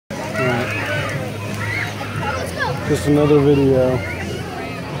Just another video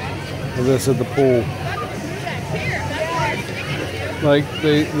of this at the pool. Like,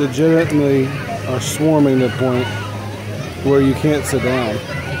 they legitimately are swarming to the point where you can't sit down.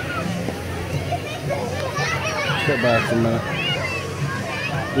 Step back for a minute.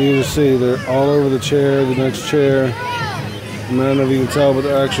 You can just see they're all over the chair, the next chair. I don't know if you can tell, but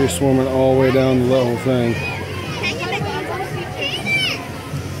they're actually swarming all the way down the whole thing.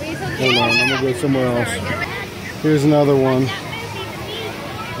 Hold on, I'm gonna go somewhere else. Here's another one.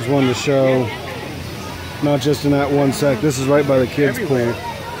 Just wanted to show, not just in that one sec. This is right by the kids' pool.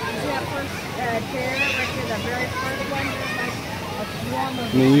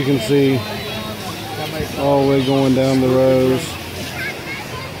 I mean, you can see all the way going down the rows.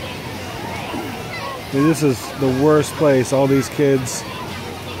 I mean, this is the worst place. All these kids,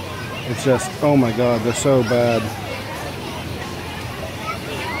 it's just, oh my God, they're so bad.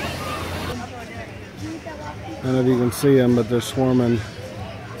 I don't know if you can see them, but they're swarming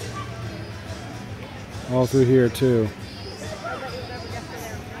all through here too.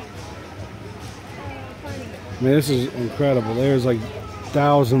 I mean, this is incredible. There's like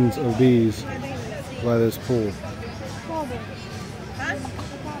thousands of bees by this pool.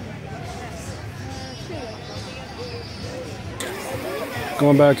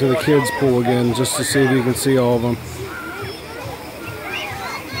 Going back to the kids' pool again, just to see if you can see all of them.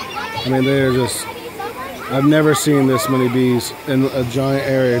 I mean, they're just, I've never seen this many bees in a giant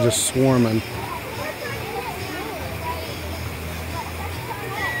area just swarming.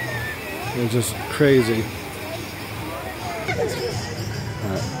 It's just crazy.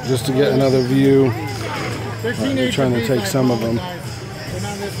 Right, just to get another view, they're trying to take some of them.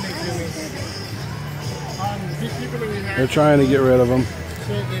 They're trying to get rid of them.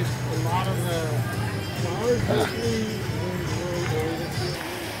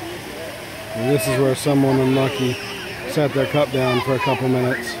 And this is where someone unlucky set their cup down for a couple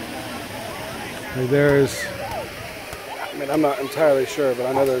minutes. Like there's, I mean, I'm not entirely sure, but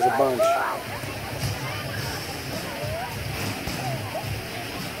I know there's a bunch.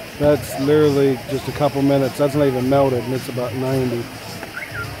 That's literally just a couple minutes. That's not even melted, and it's about 90.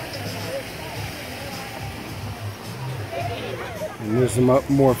 And there's some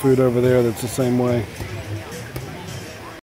more food over there that's the same way.